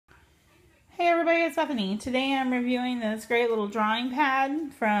Hey everybody, it's Bethany. Today I'm reviewing this great little drawing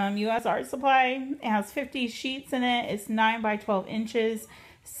pad from US Art Supply. It has 50 sheets in it. It's 9 by 12 inches,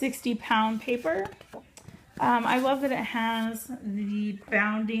 60-pound paper. I love that it has the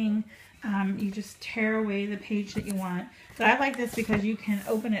bounding. You just tear away the page that you want. But I like this because you can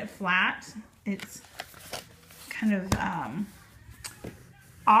open it flat. It's kind of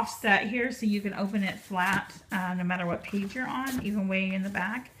offset here, so you can open it flat no matter what page you're on, even way in the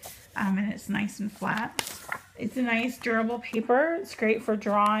back. And it's nice and flat. It's a nice durable paper. It's great for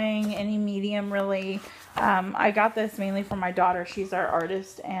drawing, any medium really. I got this mainly for my daughter. She's our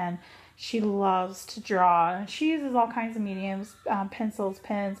artist and she loves to draw. She uses all kinds of mediums, pencils,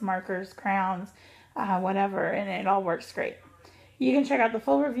 pens, markers, crayons, whatever, and it all works great. You can check out the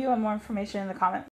full review and more information in the comments.